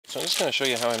So I'm just going to show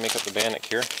you how I make up the bannock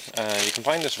here. You can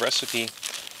find this recipe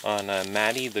on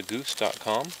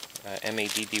maddythegoose.com,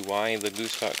 M-A-D-D-Y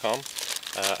thegoose.com.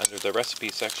 Under the recipe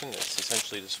section, it's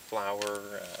essentially just flour,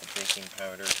 baking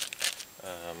powder. It's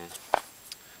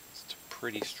a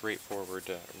pretty straightforward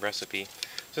recipe.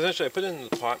 So essentially I put it in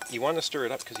the pot. You want to stir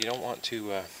it up because you don't want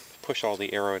to push all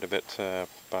the air out of it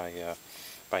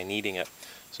by kneading it.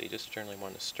 So you just generally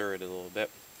want to stir it a little bit.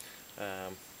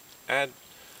 Add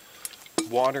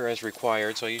water as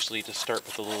required, so I usually just start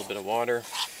with a little bit of water,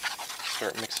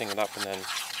 start mixing it up, and then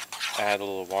add a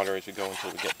little water as we go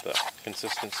until we get the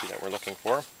consistency that we're looking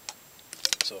for.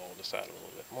 So we'll just add a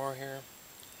little bit more here.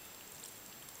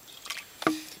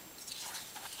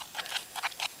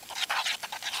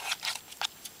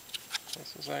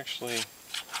 This is actually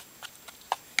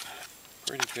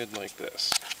pretty good like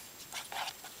this.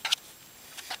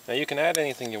 Now you can add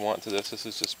anything you want to this. This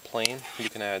is just plain. You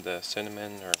can add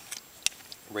cinnamon or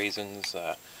raisins,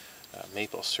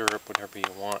 maple syrup, whatever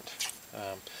you want.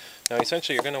 Now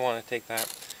essentially you're going to want to take that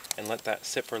and let that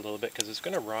sit for a little bit because it's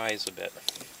going to rise a bit.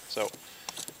 So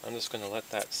I'm just going to let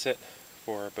that sit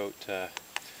for about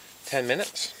 10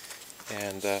 minutes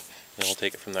and then we'll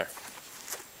take it from there.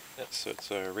 So it's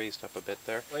raised up a bit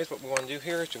there. Anyways, what we want to do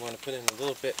here is we want to put in a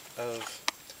little bit of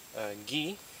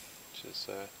ghee, which is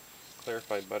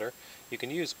clarified butter. You can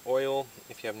use oil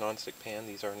if you have non-stick pan.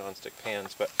 These are non-stick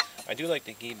pans, but I do like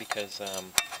the ghee because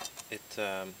it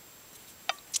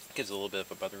gives a little bit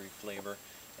of a buttery flavor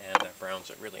and browns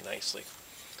it really nicely.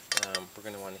 We're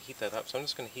going to want to heat that up, so I'm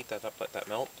just going to heat that up, let that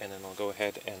melt, and then I'll go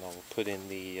ahead and I'll put in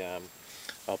the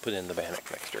bannock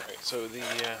mixture. Right, so the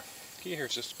ghee here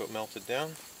is just about melted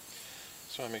down.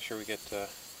 So I want to make sure we get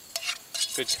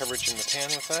good coverage in the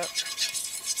pan with that.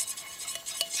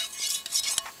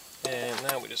 And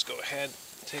now we just go ahead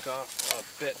and take off a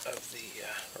bit of the,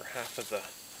 or half of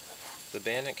the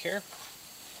bannock here.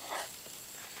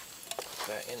 Put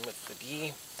that in with the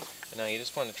ghee. And now you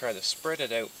just want to try to spread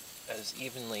it out as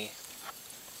evenly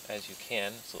as you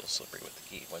can. It's a little slippery with the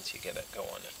ghee. Once you get it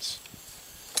going,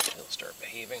 it'll start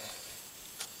behaving.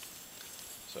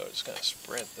 So I'm just going to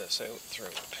spread this out through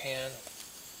the pan.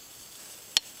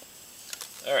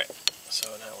 Alright, so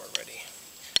now we're ready.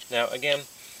 Now again,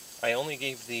 I only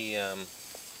gave the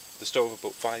stove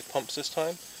about 5 pumps this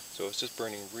time, so it's just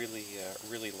burning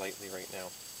really lightly right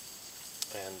now.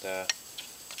 And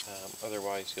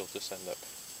otherwise you'll just end up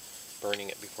burning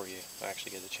it before you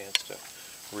actually get a chance to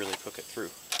really cook it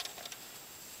through.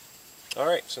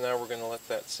 Alright, so now we're going to let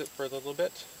that sit for a little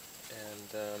bit,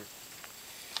 and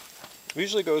it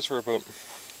usually goes for about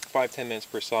 5-10 minutes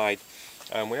per side.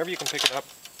 Whenever you can pick it up,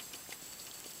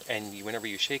 and whenever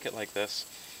you shake it like this,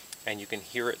 and you can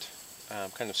hear it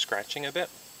kind of scratching a bit,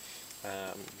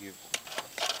 you're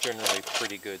generally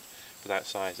pretty good for that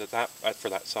size. For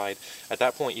that side, at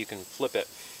that point you can flip it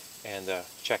and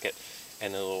check it,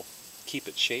 and it'll keep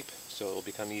its shape, so it'll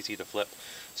become easy to flip.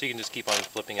 So you can just keep on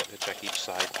flipping it to check each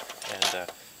side and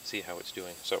see how it's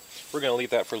doing. So we're going to leave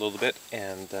that for a little bit,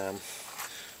 and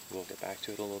we'll get back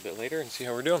to it a little bit later and see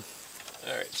how we're doing.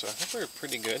 Alright, so I think we're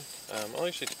pretty good. I'll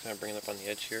actually kind of bring it up on the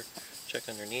edge here, check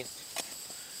underneath.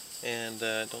 And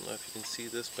I don't know if you can see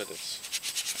this, but it's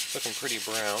looking pretty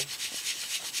brown.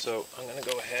 So I'm going to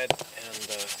go ahead and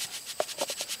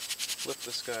flip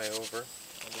this guy over.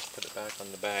 I'll just put it back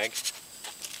on the bag.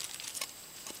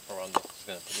 Or I'm just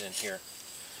going to put it in here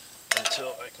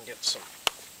until I can get some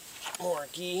more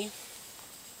ghee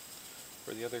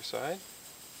for the other side.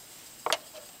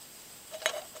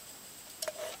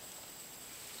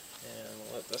 And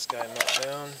we'll let this guy melt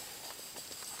down.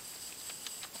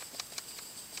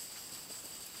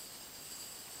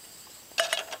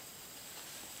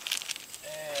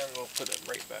 And we'll put it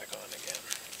right back on again.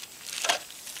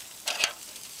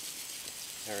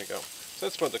 There we go. So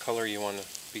that's about the color you want to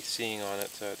be seeing on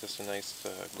it, just a nice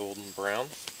golden brown.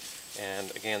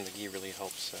 And again, the ghee really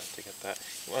helps to get that.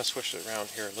 You want to swish it around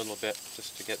here a little bit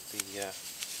just to get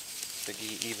the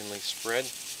ghee evenly spread.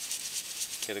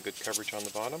 Get a good coverage on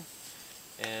the bottom.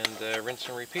 And rinse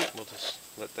and repeat. We'll just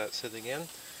let that sit again.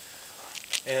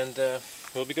 And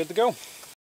we'll be good to go.